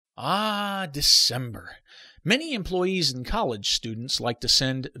Ah, December. Many employees and college students like to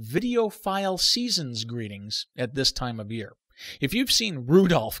send video file seasons greetings at this time of year. If you've seen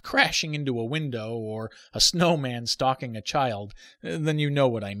Rudolph crashing into a window or a snowman stalking a child, then you know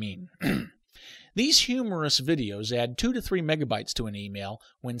what I mean. These humorous videos add 2 to 3 megabytes to an email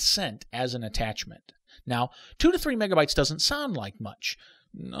when sent as an attachment. Now, 2 to 3 megabytes doesn't sound like much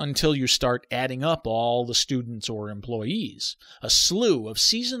until you start adding up all the students or employees. A slew of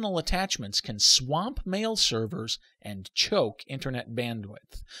seasonal attachments can swamp mail servers and choke internet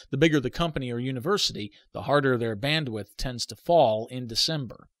bandwidth. The bigger the company or university, the harder their bandwidth tends to fall in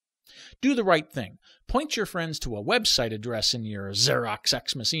December. Do the right thing. Point your friends to a website address in your Xerox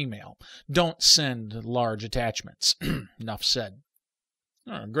Xmas email. Don't send large attachments. Enough said.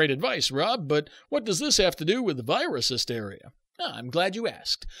 Great advice, Rob, but what does this have to do with the virus hysteria? I'm glad you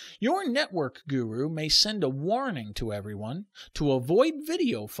asked. Your network guru may send a warning to everyone to avoid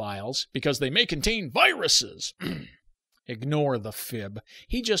video files because they may contain viruses. Ignore the fib.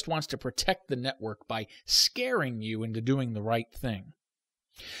 He just wants to protect the network by scaring you into doing the right thing.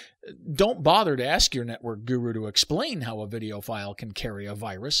 Don't bother to ask your network guru to explain how a video file can carry a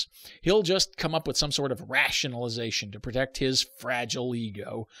virus. He'll just come up with some sort of rationalization to protect his fragile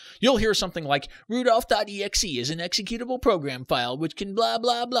ego. You'll hear something like, Rudolph.exe is an executable program file which can blah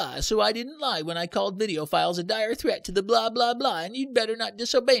blah blah, so I didn't lie when I called video files a dire threat to the blah blah blah, and you'd better not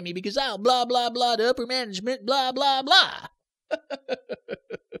disobey me because I'll blah blah blah to upper management blah blah blah.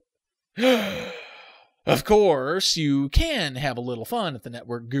 Of course, you can have a little fun at the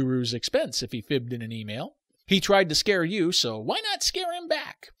network guru's expense if he fibbed in an email. He tried to scare you, so why not scare him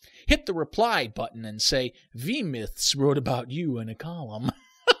back? Hit the reply button and say, V-Myths wrote about you in a column.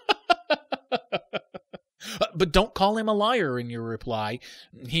 But don't call him a liar in your reply.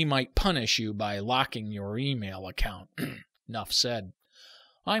 He might punish you by locking your email account. Enough said.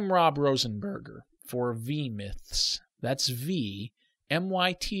 I'm Rob Rosenberger for V-Myths. That's VMYTHS.com.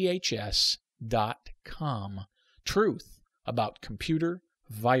 Truth about computer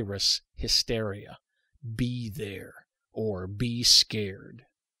virus hysteria. Be there or be scared.